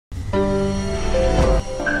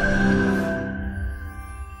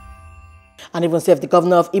And even if the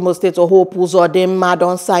governor of Imo State, Hope Uzodinma,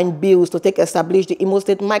 don sign bills to take establish the Imo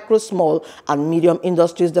State Micro, Small and Medium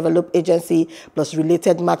Industries Development Agency plus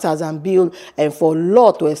related matters, and bill and for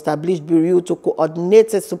law to establish bureau to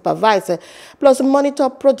coordinate, supervise plus monitor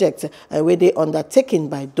projects where they undertaken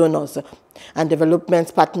by donors and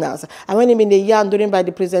development partners. And when him in the yarn during by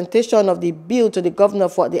the presentation of the bill to the governor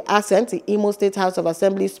for the assent, the Imo State House of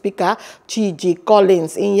Assembly Speaker Chiji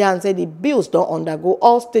Collins in yarn said the bills don't undergo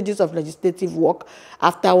all stages of legislative work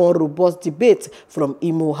after one robust debate from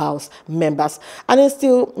Imo House members. And in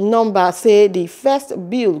still number say the first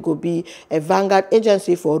bill will be a vanguard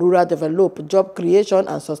agency for rural development, job creation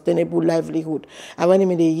and sustainable livelihood. And when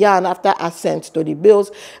him in the yarn after assent to the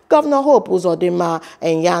bills, Governor Hope Uzodinma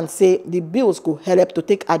and yarn say the bills could help to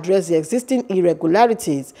take address the existing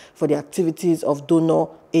irregularities for the activities of donor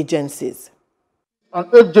agencies. An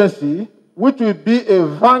agency which will be a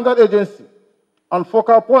vanguard agency and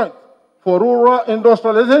focal point for rural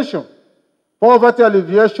industrialization, poverty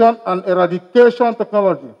alleviation and eradication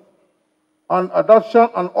technology, and adoption,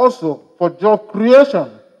 and also for job creation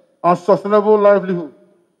and sustainable livelihood.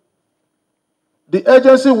 The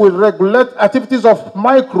agency will regulate activities of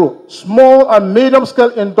micro, small, and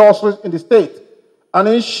medium-scale industries in the state and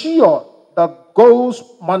ensure that goods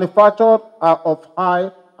manufactured are of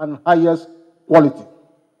high and highest quality.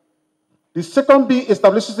 The second bill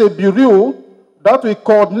establishes a bureau that will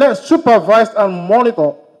coordinate, supervise, and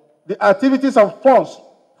monitor the activities and funds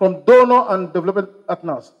from donor and development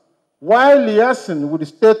partners, while liaising with the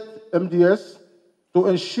state MDS to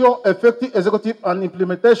ensure effective executive and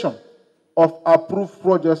implementation of approved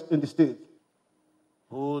projects in the state.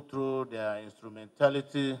 Who, through their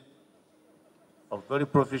instrumentality of very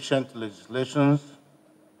proficient legislations,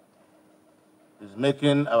 is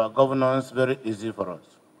making our governance very easy for us.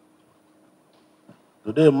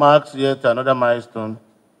 Today marks yet another milestone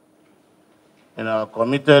in our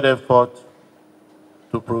committed effort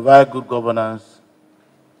to provide good governance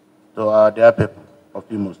to our dear people of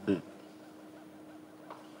Imo State.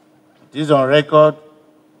 It is on record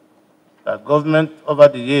that government over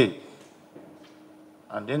the years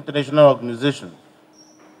and the international organizations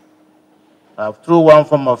have, through one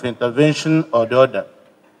form of intervention or the other,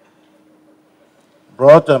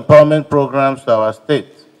 brought empowerment programs to our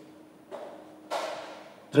state,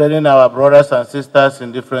 training our brothers and sisters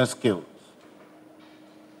in different skills.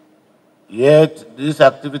 Yet, these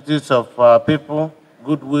activities of our people,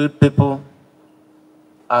 goodwill people,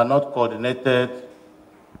 are not coordinated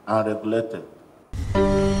and regulated.